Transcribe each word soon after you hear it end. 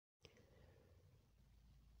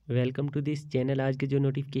Welcome to this channel. आज के जो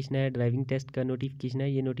नोटिफिकेशन है ड्राइविंग टेस्ट का नोटिफिकेशन है।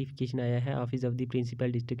 ये नोटिफिकेशन आया है office of the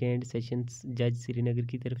principal district and sessions जज श्रीनगर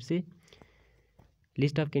की तरफ से।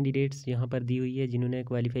 लिस्ट ऑफ कैंडिडेट्स यहाँ पर दी हुई है जिन्होंने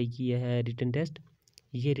क्वालिफाई किया है रिटन टेस्ट।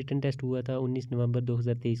 ये रिटन टेस्ट हुआ था 19 नवंबर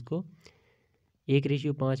 2023 को।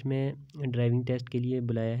 1:5 में ड्राइविंग टेस्ट के लिए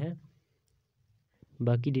बुलाया है।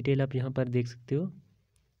 बाकी डिटेल आप यहाँ पर देख सकते हो।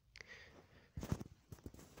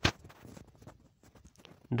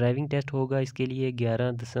 ड्राइविंग टेस्ट होगा इसके लिए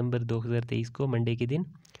 11 दिसंबर 2023 को मंडे के दिन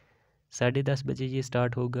 10:30 बजे ये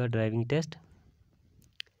स्टार्ट होगा ड्राइविंग टेस्ट।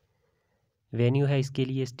 वेन्यू है इसके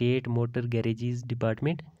लिए state motor garages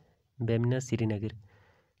department, Bemina Srinagar.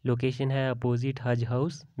 Location है अपोजिट हज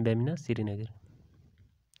house, Bemina Srinagar.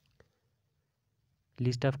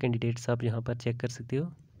 List of candidates आप यहाँ पर चेक कर सकते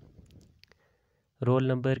हो। Roll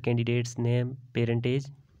number, candidates name,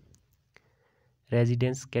 parentage,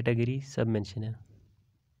 residence category सब मेंशन है।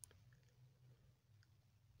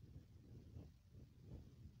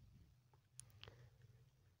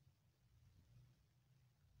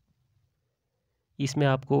 इसमें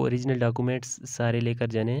आपको ओरिजिनल डॉक्यूमेंट्स सारे लेकर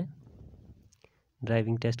जाने हैं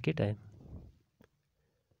ड्राइविंग टेस्ट के टाइम।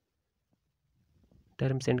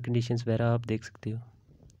 टर्म्स एंड कंडीशंस वगैरह आप देख सकते हो।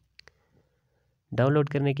 डाउनलोड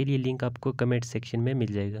करने के लिए लिंक आपको कमेंट सेक्शन में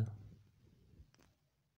मिल जाएगा।